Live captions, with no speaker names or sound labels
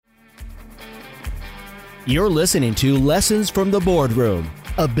You're listening to Lessons from the Boardroom,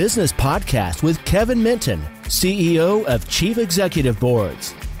 a business podcast with Kevin Minton, CEO of Chief Executive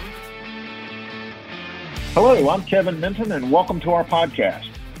Boards. Hello, I'm Kevin Minton, and welcome to our podcast.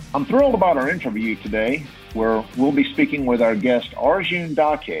 I'm thrilled about our interview today, where we'll be speaking with our guest Arjun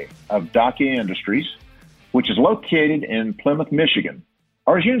Dake of Dake Industries, which is located in Plymouth, Michigan.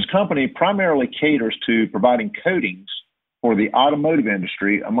 Arjun's company primarily caters to providing coatings for the automotive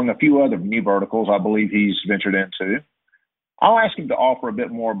industry, among a few other new verticals I believe he's ventured into. I'll ask him to offer a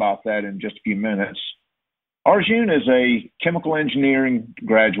bit more about that in just a few minutes. Arjun is a chemical engineering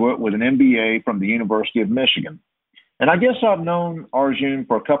graduate with an MBA from the University of Michigan. And I guess I've known Arjun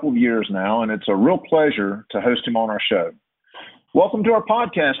for a couple of years now, and it's a real pleasure to host him on our show. Welcome to our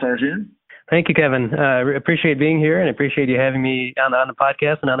podcast, Arjun. Thank you, Kevin. I appreciate being here and appreciate you having me on the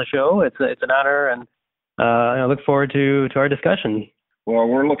podcast and on the show. It's an honor, and I look forward to our discussion. Well,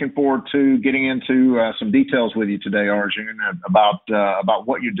 we're looking forward to getting into some details with you today, Arjun, about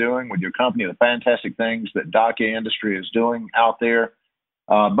what you're doing with your company, the fantastic things that Dake Industry is doing out there.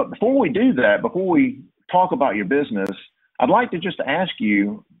 But before we do that, before we talk about your business, I'd like to just ask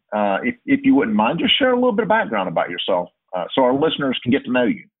you, if you wouldn't mind, just share a little bit of background about yourself so our listeners can get to know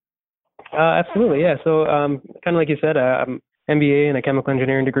you. Absolutely, yeah. So kind of like you said, I'm MBA and a chemical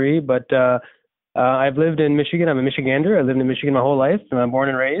engineering degree, but I've lived in Michigan. I'm a Michigander. I've lived in Michigan my whole life. I'm born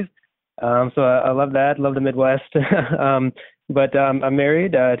and raised. So I love that. Love the Midwest. But I'm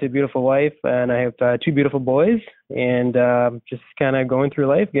married to a beautiful wife, and I have two beautiful boys. And just kind of going through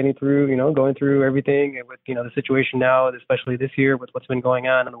life, going through everything with the situation now, especially this year with what's been going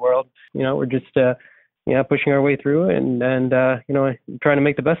on in the world. We're just pushing our way through and trying to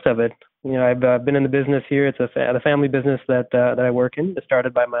make the best of it. I've been in the business here. It's the family business that I work in. It's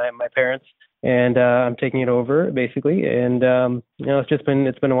started by my parents. And I'm taking it over basically, and it's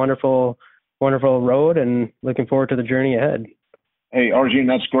been a wonderful road, and looking forward to the journey ahead. Hey, Arjun,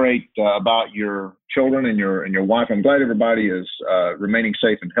 that's great about your children and your wife. I'm glad everybody is remaining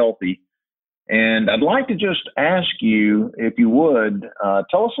safe and healthy. And I'd like to just ask you, if you would,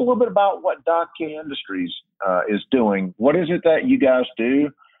 tell us a little bit about what Dake Industries is doing. What is it that you guys do?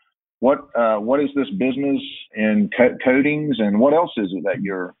 What is this business in coatings, and what else is it that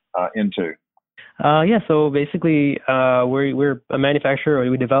you're into? So basically, we're a manufacturer.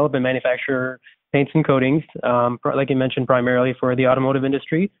 We develop and manufacture paints and coatings, like you mentioned, primarily for the automotive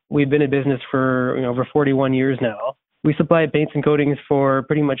industry. We've been in business for over 41 years now. We supply paints and coatings for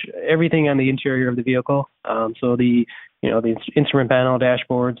pretty much everything on the interior of the vehicle. So the instrument panel,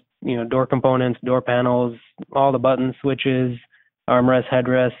 dashboards, door components, door panels, all the buttons, switches, armrests,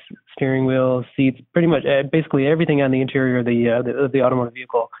 headrests, steering wheels, seats, pretty much basically everything on the interior of the automotive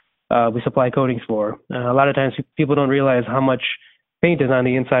vehicle. We supply coatings for. A lot of times people don't realize how much paint is on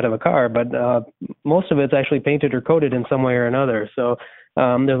the inside of a car, but most of it's actually painted or coated in some way or another. So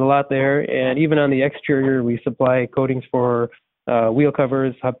there's a lot there. And even on the exterior, we supply coatings for wheel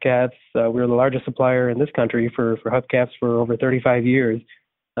covers, hubcaps. We're the largest supplier in this country for hubcaps for over 35 years.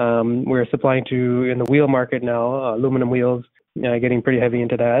 We're supplying in the wheel market now, aluminum wheels, getting pretty heavy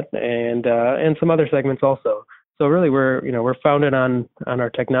into that, and some other segments also. So really, we're founded on our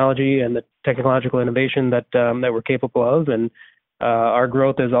technology and the technological innovation that we're capable of, and our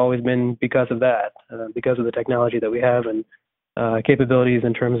growth has always been because of that, because of the technology that we have and capabilities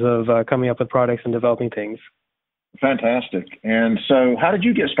in terms of coming up with products and developing things. Fantastic. And so, how did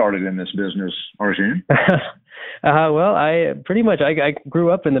you get started in this business, Arjun? Well, I grew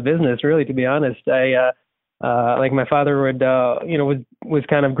up in the business. Really, to be honest, like my father would, was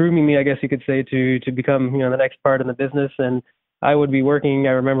kind of grooming me, I guess you could say, to become, the next part in the business. And I would be working.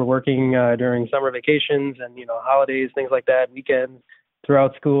 I remember working during summer vacations and, holidays, things like that, weekends,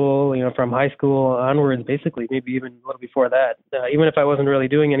 throughout school, from high school onwards, basically, maybe even a little before that. Even if I wasn't really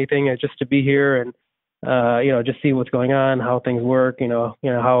doing anything, just to be here and, just see what's going on, how things work,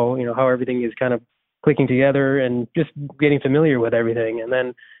 how everything is kind of clicking together and just getting familiar with everything. And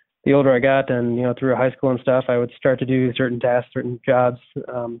then the older I got and, through high school and stuff, I would start to do certain tasks, certain jobs,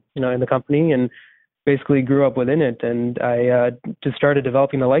 in the company, and basically grew up within it. And I just started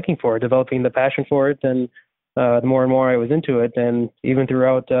developing the liking for it, developing the passion for it. And the more and more I was into it, and even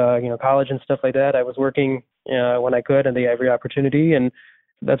throughout, college and stuff like that, I was working when I could and every opportunity. And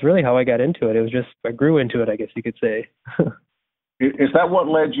that's really how I got into it. It was just, I grew into it, I guess you could say. Is that what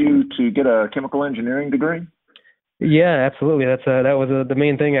led you to get a chemical engineering degree? Yeah, absolutely. That was the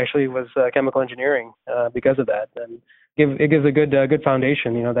main thing. Actually, was chemical engineering because of that, and it gives a good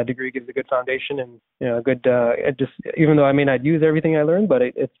foundation. That degree gives a good foundation, and a good. It just, even though I may not use everything I learned, but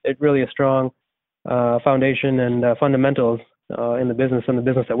it's really a strong foundation and fundamentals in the business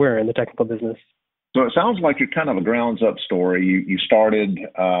that we're in, the technical business. So it sounds like you're kind of a grounds up story. You started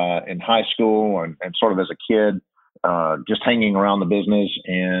in high school and sort of as a kid, just hanging around the business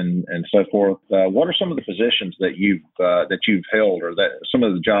and so forth. What are some of the positions that you've held, or that some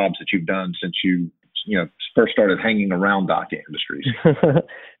of the jobs that you've done since you first started hanging around Daka Industries?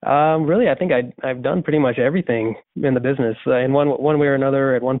 Really, I think I've done pretty much everything in the business in one way or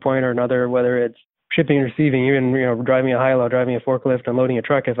another at one point or another, whether it's shipping and receiving, even driving a high-low, driving a forklift, and loading a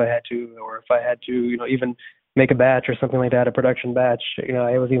truck if I had to, or if I had to, even make a batch or something like that, a production batch.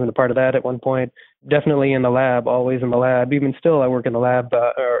 I was even a part of that at one point. Definitely in the lab, always in the lab. Even still, I work in the lab.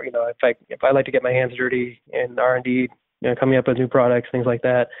 Or if I like to get my hands dirty in R&D, coming up with new products, things like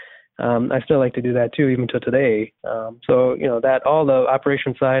that. I still like to do that too, even to today. So that all the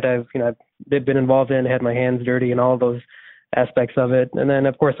operation side, I've been involved in, had my hands dirty in all those aspects of it, and then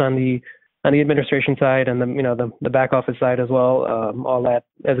of course on the administration side and the back office side as well, all that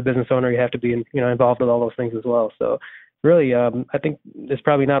as a business owner you have to be involved with all those things as well. So really, I think there's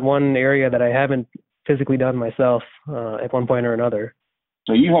probably not one area that I haven't physically done myself at one point or another.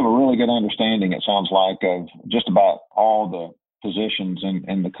 So you have a really good understanding, it sounds like, of just about all the positions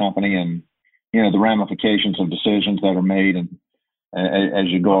in the company and the ramifications of decisions that are made and as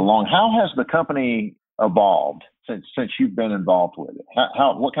you go along. How has the company evolved since you've been involved with it?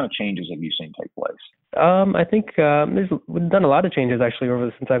 What kind of changes have you seen take place? I think we've done a lot of changes actually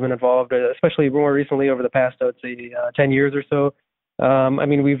since I've been involved, especially more recently over the past, I would say, 10 years or so.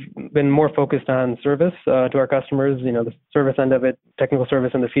 We've been more focused on service to our customers, the service end of it, technical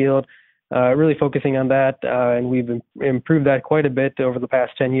service in the field, really focusing on that. And we've improved that quite a bit over the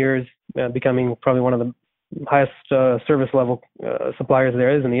past 10 years, becoming probably one of the highest service level suppliers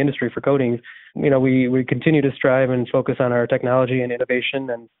there is in the industry for coatings. We continue to strive and focus on our technology and innovation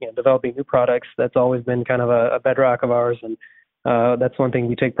and developing new products. That's always been kind of a bedrock of ours, and that's one thing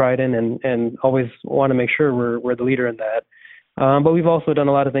we take pride in and always want to make sure we're the leader in that. But we've also done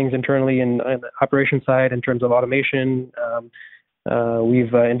a lot of things internally in the operation side in terms of automation.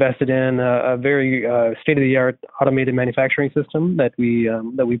 We've invested in a very state-of-the-art automated manufacturing system that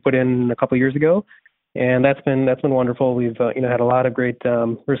we put in a couple of years ago. And that's been wonderful. We've had a lot of great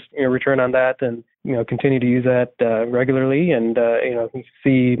return on that, and continue to use that regularly, and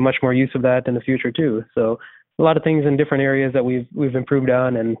see much more use of that in the future too. So a lot of things in different areas that we've improved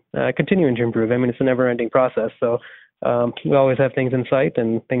on and continuing to improve. It's a never-ending process. So we always have things in sight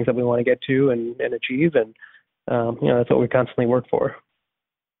and things that we want to get to and achieve, and that's what we constantly work for.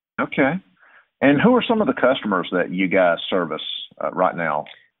 Okay. And who are some of the customers that you guys service right now?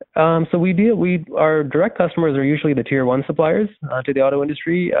 So our direct customers are usually the tier one suppliers to the auto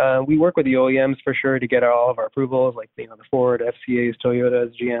industry. We work with the OEMs for sure to get all of our approvals, like the Ford, FCAs,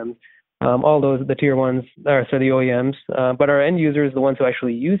 Toyotas, GMs, all those, the tier ones, the OEMs. But our end users, the ones who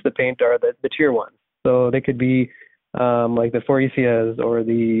actually use the paint, are the tier ones. So they could be like the Foresias or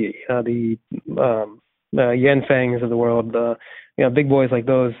the Yanfangs of the world, big boys like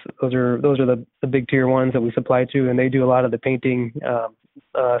those. Those are the big tier ones that we supply to, and they do a lot of the painting.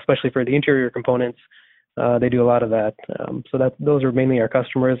 Especially for the interior components, they do a lot of that. So those are mainly our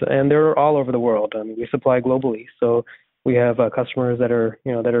customers, and they're all over the world. We supply globally, so we have customers that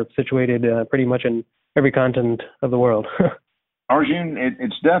are situated pretty much in every continent of the world. Arjun,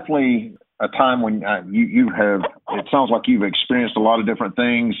 it's definitely a time when you have. It sounds like you've experienced a lot of different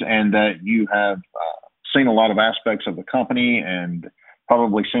things, and that you have seen a lot of aspects of the company, and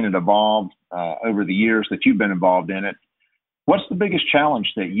probably seen it evolve over the years that you've been involved in it. What's the biggest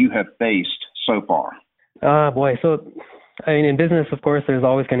challenge that you have faced so far? Boy, so in business, of course, there's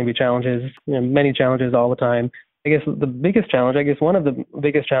always going to be challenges, many challenges all the time. I guess one of the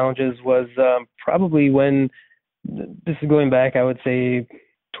biggest challenges was probably when, this is going back, I would say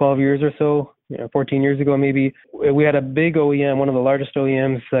 12 years or so, 14 years ago maybe, we had a big OEM, one of the largest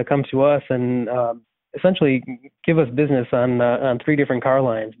OEMs, come to us and essentially give us business on 3 different car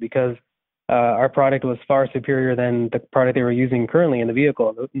lines, because our product was far superior than the product they were using currently in the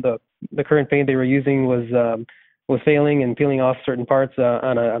vehicle. The current paint they were using was failing and peeling off certain parts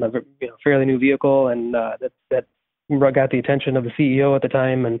on a fairly new vehicle, and that got the attention of the CEO at the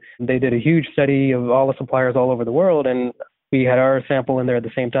time. And they did a huge study of all the suppliers all over the world, and we had our sample in there at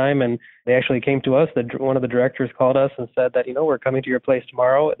the same time. And they actually came to us. One of the directors called us and said that we're coming to your place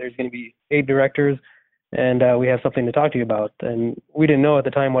tomorrow. There's going to be 8 directors. And we have something to talk to you about. And we didn't know at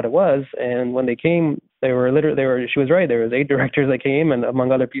the time what it was. And when they came, she was right. There was 8 directors that came, and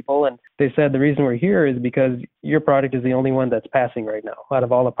among other people. And they said, the reason we're here is because your product is the only one that's passing right now. Out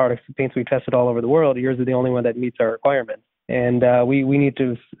of all the products, paints we tested all over the world, yours is the only one that meets our requirements. and we need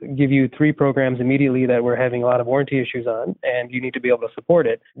to give you 3 programs immediately that we're having a lot of warranty issues on, and you need to be able to support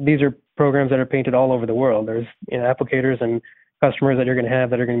it. These are programs that are painted all over the world. There's applicators and customers that you're going to have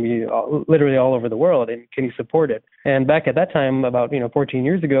that are going to be literally all over the world, and can you support it? And back at that time, about 14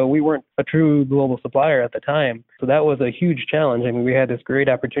 years ago, we weren't a true global supplier at the time, so that was a huge challenge. I mean, we had this great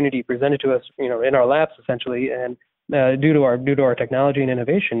opportunity presented to us, in our laps essentially, and due to our technology and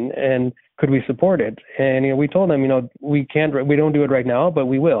innovation, and could we support it? And we told them, we don't do it right now, but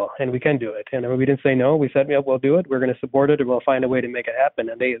we will, and we can do it. And we didn't say no. We said, we'll do it. We're going to support it, and we'll find a way to make it happen.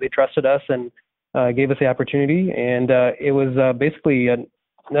 And they trusted us and gave us the opportunity, and it was basically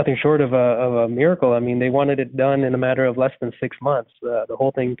nothing short of a miracle. I mean, they wanted it done in a matter of less than 6 months. The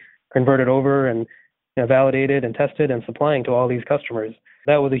whole thing converted over and validated and tested and supplying to all these customers.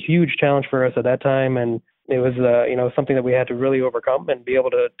 That was a huge challenge for us at that time, and it was something that we had to really overcome and be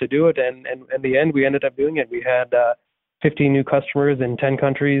able to do it. And in the end, we ended up doing it. We had 15 new customers in 10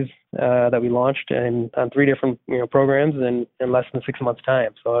 countries that we launched and on 3 different programs in less than 6 months'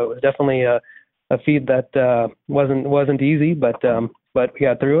 time. So it was definitely a feat that wasn't easy, but we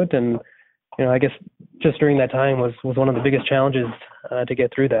got through it. And I guess just during that time was one of the biggest challenges to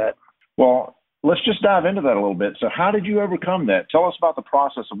get through that. Well, let's just dive into that a little bit. So how did you overcome that? Tell us about the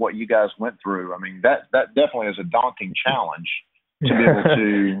process of what you guys went through. I mean, that definitely is a daunting challenge to be able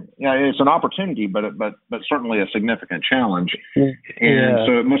to, it's an opportunity, but certainly a significant challenge. And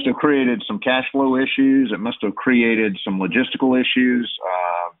so it must have created some cash flow issues. It must have created some logistical issues,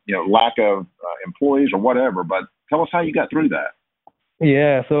 lack of employees or whatever. But tell us how you got through that.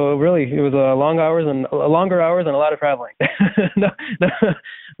 Yeah, so really it was longer hours and a lot of traveling.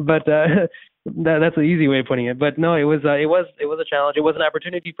 But that's an easy way of putting it. But no, it was a challenge. It was an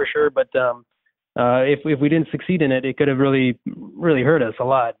opportunity for sure. But if we didn't succeed in it, it could have really hurt us a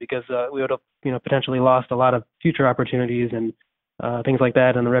lot, because we would have potentially lost a lot of future opportunities and things like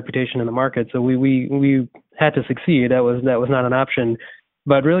that, and the reputation in the market. So we had to succeed. That was not an option.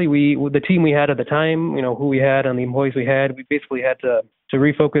 But really, the team we had at the time, who we had and the employees we had, we basically had to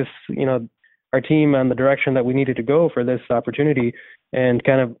refocus, our team on the direction that we needed to go for this opportunity, and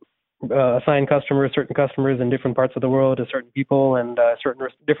kind of assign certain customers in different parts of the world to certain people, and certain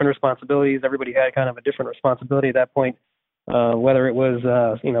different responsibilities. Everybody had kind of a different responsibility at that point, whether it was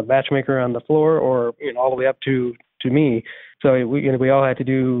batchmaker on the floor or all the way up to me. So we all had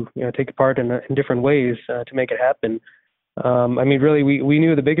to take part in different ways to make it happen. I mean, really, we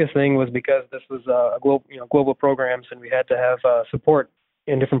knew the biggest thing was because this was a global programs, and we had to have support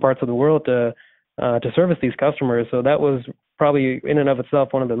in different parts of the world to service these customers. So that was probably in and of itself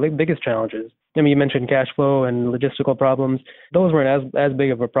one of the biggest challenges. I mean, you mentioned cash flow and logistical problems. Those weren't as big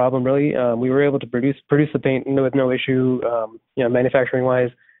of a problem, really. We were able to produce the paint with no issue. Manufacturing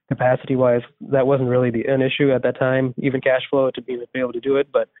wise, capacity wise, that wasn't really an issue at that time. Even cash flow to be able to do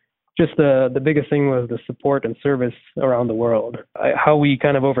it, but just the biggest thing was the support and service around the world. How we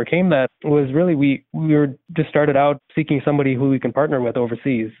kind of overcame that was really we were just started out seeking somebody who we can partner with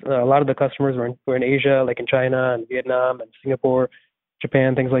overseas. A lot of the customers were in Asia, like in China and Vietnam and Singapore,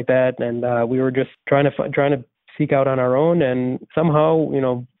 Japan, things like that. And we were just trying to seek out on our own. And somehow,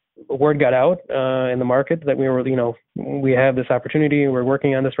 word got out in the market that we have this opportunity. We're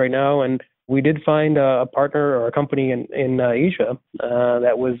working on this right now, and we did find a partner or a company in Asia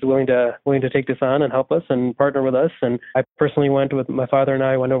that was willing to take this on and help us and partner with us. And I personally went with my father and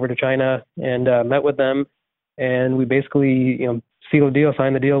I went over to China and met with them, and we basically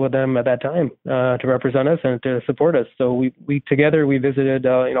signed the deal with them at that time to represent us and to support us. So we together visited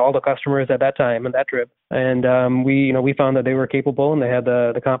all the customers at that time and that trip, and we found that they were capable and they had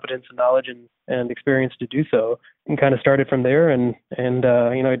the competence and knowledge and experience to do so, and kind of started from there. And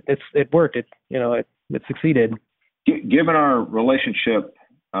it worked. It succeeded. Given our relationship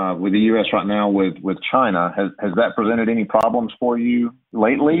with the U.S. right now with China, has that presented any problems for you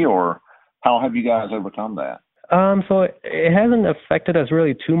lately, or how have you guys overcome that? So it hasn't affected us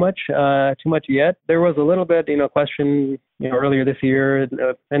really too much yet. There was a little bit, question, earlier this year,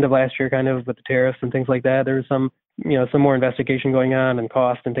 end of last year, kind of with the tariffs and things like that. There was some more investigation going on and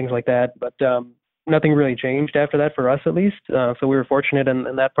cost and things like that. But nothing really changed after that for us, at least. So we were fortunate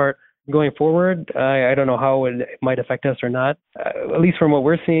in that part. Going forward, I don't know how it might affect us or not. At least from what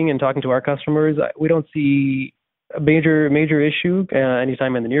we're seeing and talking to our customers, we don't see a major issue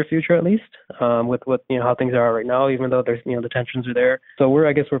anytime in the near future, at least, with what how things are right now, even though there's the tensions are there. So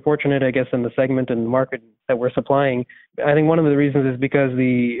we're fortunate in the segment and the market that we're supplying. I think one of the reasons is because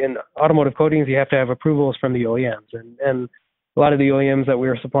in automotive coatings you have to have approvals from the OEMs, and a lot of the OEMs that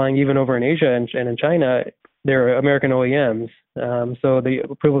we're supplying, even over in Asia and in China, they're American OEMs. So the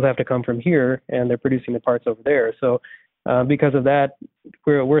approvals have to come from here, and they're producing the parts over there. So because of that,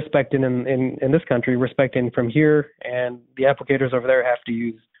 we're spec'd in this country. We're spec'd in from here, and the applicators over there have to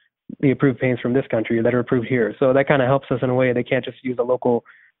use the approved paints from this country that are approved here. So that kind of helps us in a way. They can't just use a local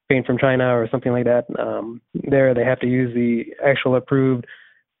paint from China or something like that. There, they have to use the actual approved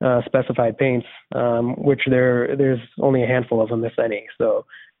specified paints, which there's only a handful of them, if any. So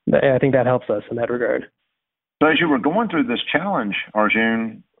I think that helps us in that regard. So as you were going through this challenge,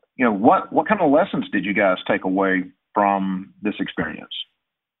 Arjun, what kind of lessons did you guys take away from this experience?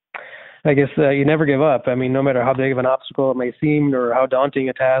 I guess you never give up. I mean, no matter how big of an obstacle it may seem, or how daunting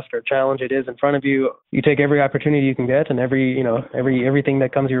a task or challenge it is in front of you, you take every opportunity you can get and everything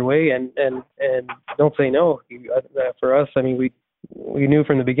that comes your way, and don't say no. For us, I mean, we knew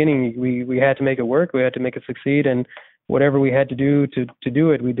from the beginning we had to make it work. We had to make it succeed, and whatever we had to do to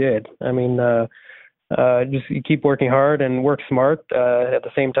do it, we did. I mean, just you keep working hard and work smart at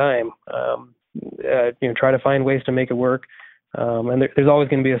the same time. Try to find ways to make it work. And there's always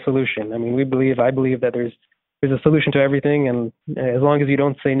going to be a solution. I mean, I believe that there's a solution to everything, and as long as you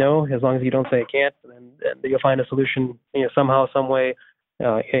don't say no, as long as you don't say it can't, then you'll find a solution. Somehow, some way,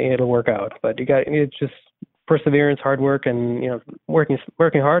 it'll work out. But it's just perseverance, hard work, and working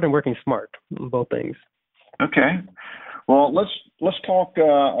hard and working smart. Both things. Okay. Well, let's talk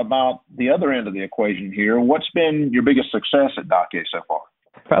about the other end of the equation here. What's been your biggest success at Dake so far?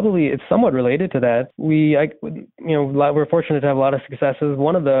 Probably it's somewhat related to that. We're fortunate to have a lot of successes.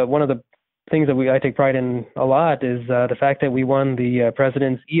 One of the things that I take pride in a lot is the fact that we won the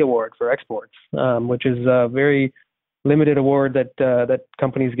President's E Award for exports, which is a very limited award that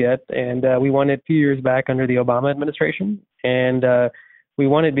companies get, and we won it a few years back under the Obama administration, and we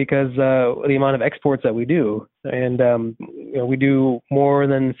won it because the amount of exports that we do, and we do more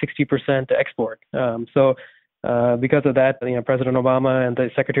than 60% export. Because of that, President Obama and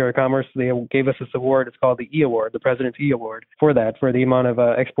the Secretary of Commerce, they gave us this award. It's called the E Award, the President's E Award, for the amount of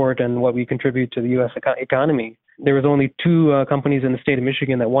export and what we contribute to the U.S. economy. There was only 2 companies in the state of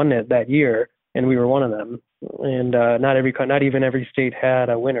Michigan that won it that year, and we were one of them. And not even every state had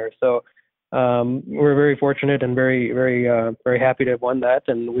a winner. So we're very fortunate and very, very, very happy to have won that.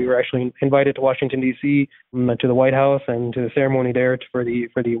 And we were actually invited to Washington, D.C., to the White House and to the ceremony there for the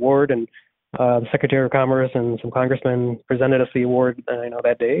award. And the Secretary of Commerce and some congressmen presented us the award,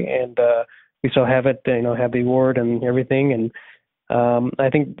 that day, and we still have it, have the award and everything. And I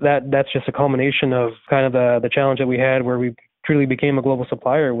think that's just a culmination of kind of the challenge that we had, where we truly became a global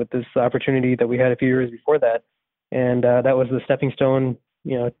supplier with this opportunity that we had a few years before that, and that was the stepping stone,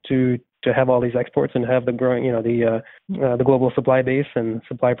 to have all these exports and have the growing, the global supply base and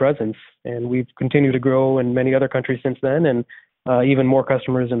supply presence. And we've continued to grow in many other countries since then, and even more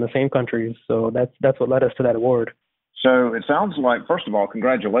customers in the same countries. So that's what led us to that award. So it sounds like, first of all,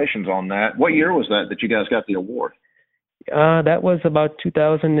 congratulations on that. What year was that you guys got the award? That was about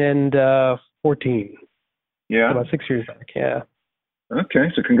 2014. Yeah. About 6 years back, yeah.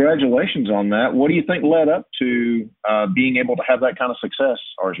 Okay, so congratulations on that. What do you think led up to being able to have that kind of success,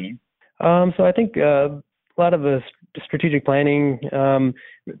 Arjun? So I think a lot of the strategic planning,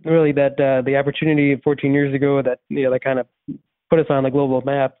 really that the opportunity 14 years ago that kind of put us on the global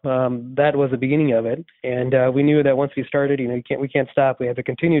map, that was the beginning of it. And we knew that once we started, we can't stop. We have to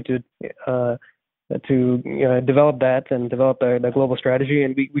continue to develop that and develop the global strategy.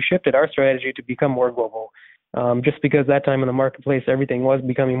 And we shifted our strategy to become more global, just because that time in the marketplace, everything was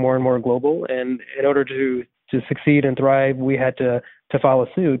becoming more and more global. And in order to succeed and thrive, we had to follow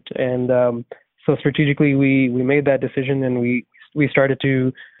suit. And so strategically, we made that decision, and we started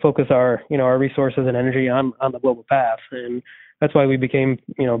to focus our resources and energy on the global path. And that's why we became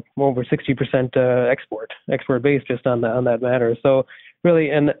over 60% export based just on that matter. So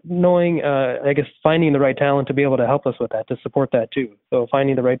really, and knowing, I guess, finding the right talent to be able to help us with that, to support that too. So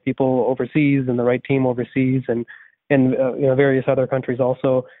finding the right people overseas and the right team overseas, and various other countries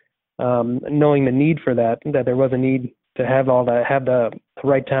also, knowing the need for that there was a need to have the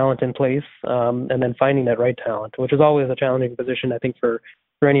right talent in place, and then finding that right talent, which is always a challenging position, I think, for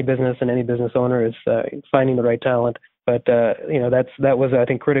any business and any business owner, is finding the right talent. But that was, I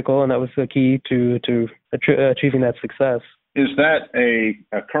think, critical, and that was the key to achieving that success. Is that a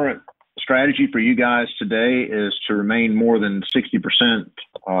current strategy for you guys today? Is to remain more than 60%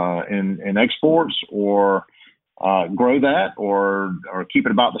 in exports, or grow that, or keep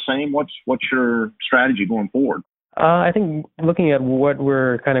it about the same? What's your strategy going forward? I think looking at what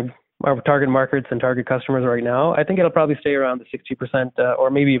we're kind of our target markets and target customers right now, I think it'll probably stay around the 60%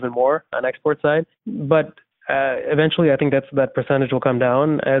 or maybe even more on export side. But eventually, I think that percentage will come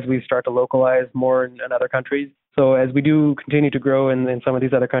down as we start to localize more in other countries. So as we do continue to grow in some of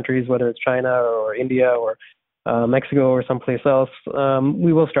these other countries, whether it's China or India or Mexico or someplace else,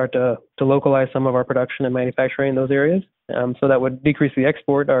 we will start to localize some of our production and manufacturing in those areas. So that would decrease the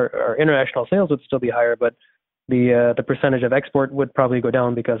export. Our international sales would still be higher, but the percentage of export would probably go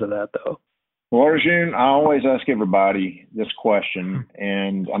down because of that, though. Well, Arjun, I always ask everybody this question,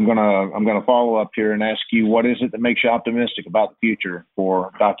 and I'm gonna follow up here and ask you, what is it that makes you optimistic about the future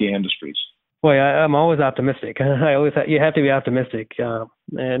for Dacia Industries? Boy, I'm always optimistic. You have to be optimistic,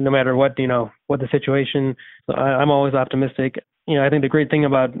 and no matter what the situation. I'm always optimistic. I think the great thing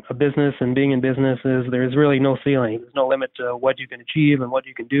about a business and being in business is there's really no ceiling. There's no limit to what you can achieve and what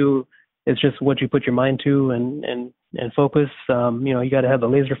you can do. It's just what you put your mind to and focus. You got to have the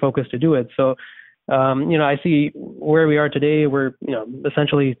laser focus to do it. So, I see where we are today. We're,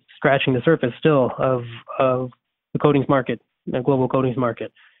 essentially scratching the surface still of the coatings market, the global coatings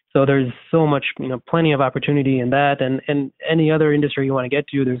market. So there's so much, plenty of opportunity in that, and any other industry you want to get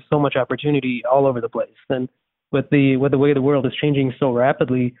to, there's so much opportunity all over the place. And with the way the world is changing so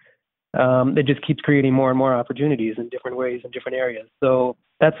rapidly, it just keeps creating more and more opportunities in different ways in different areas. So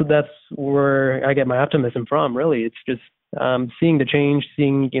that's where I get my optimism from. Really, it's just seeing the change,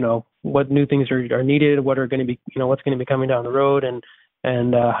 seeing what new things are needed, what are going to be what's going to be coming down the road, and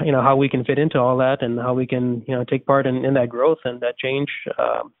how we can fit into all that, and how we can take part in that growth and that change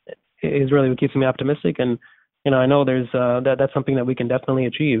is really what keeps me optimistic. And I know there's that's something that we can definitely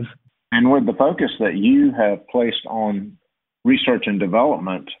achieve. And with the focus that you have placed on research and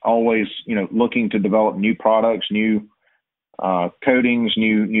development, always looking to develop new products, new coatings,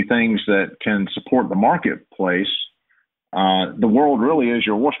 new things that can support the marketplace, the world really is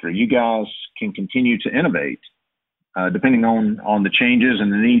your oyster. You guys can continue to innovate depending on the changes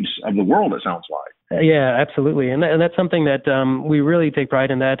and the needs of the world, it sounds like. Yeah, absolutely. And that's something that we really take pride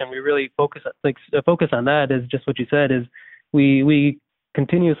in that, and we really focus on that is just what you said, is we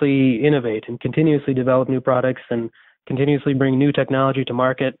continuously innovate and continuously develop new products and continuously bring new technology to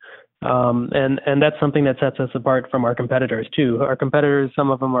market. And that's something that sets us apart from our competitors too. Our competitors, some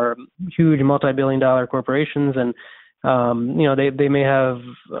of them are huge multi-billion-dollar corporations, and they may have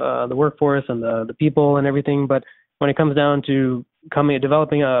the workforce and the people and everything, but when it comes down to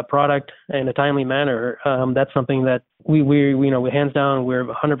developing a product in a timely manner, that's something that we hands down, we're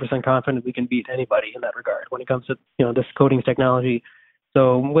 100% confident we can beat anybody in that regard when it comes to this coatings technology.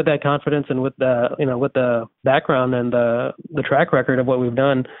 So with that confidence and with the background and the track record of what we've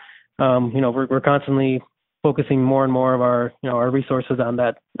done, we're constantly focusing more and more of our resources on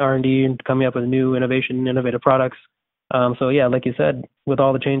that R&D and coming up with new innovative products. So yeah, like you said, with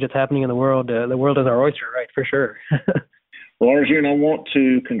all the change that's happening in the world is our oyster, right? For sure. Well, Arjun, I want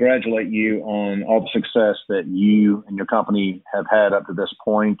to congratulate you on all the success that you and your company have had up to this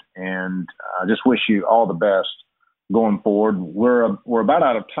point, and I just wish you all the best going forward. We're about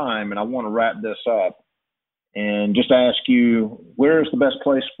out of time, and I want to wrap this up and just ask you, where is the best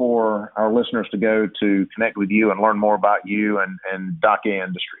place for our listeners to go to connect with you and learn more about you and Dacia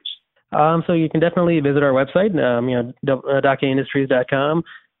Industries? So you can definitely visit our website, DaciaIndustries.com.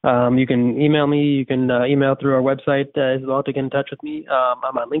 You can email me. You can email through our website as well to get in touch with me.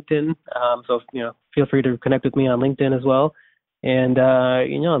 I'm on LinkedIn, so feel free to connect with me on LinkedIn as well. And I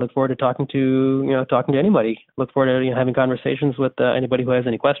look forward to talking to anybody. Look forward to having conversations with anybody who has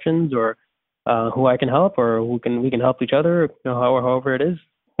any questions, or who I can help, or we can help each other, however it is.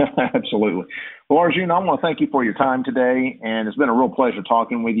 Absolutely. Well, Arjun, I want to thank you for your time today, and it's been a real pleasure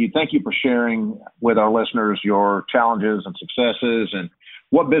talking with you. Thank you for sharing with our listeners your challenges and successes and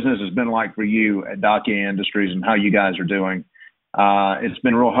what business has been like for you at Dacia Industries and how you guys are doing. It's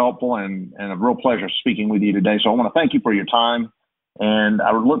been real helpful and a real pleasure speaking with you today. So I want to thank you for your time, and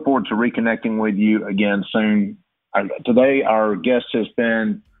I would look forward to reconnecting with you again soon. Today, our guest has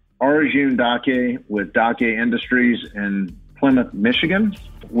been Arjun Dacia with Dacia Industries in Plymouth, Michigan.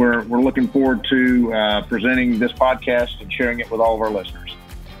 We're looking forward to presenting this podcast and sharing it with all of our listeners.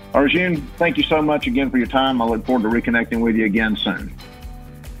 Arjun, thank you so much again for your time. I look forward to reconnecting with you again soon.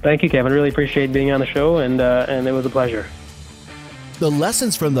 Thank you, Kevin. Really appreciate being on the show, and it was a pleasure. The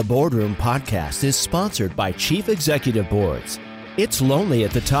Lessons from the Boardroom podcast is sponsored by Chief Executive Boards. It's lonely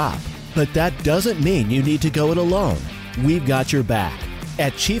at the top, but that doesn't mean you need to go it alone. We've got your back.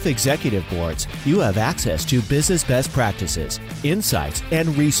 At Chief Executive Boards, you have access to business best practices, insights,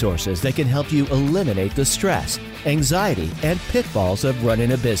 and resources that can help you eliminate the stress, anxiety, and pitfalls of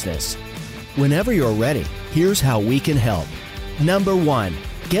running a business. Whenever you're ready, here's how we can help. Number 1,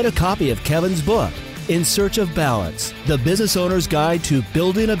 get a copy of Kevin's book, In Search of Balance, The Business Owner's Guide to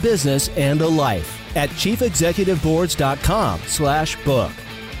Building a Business and a Life, at chiefexecutiveboards.com/book.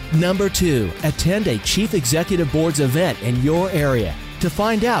 Number 2, attend a Chief Executive Boards event in your area to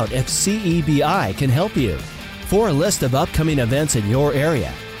find out if CEBI can help you. For a list of upcoming events in your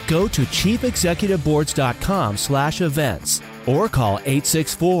area, go to chiefexecutiveboards.com/events or call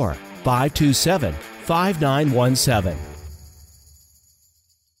 864-527-5917.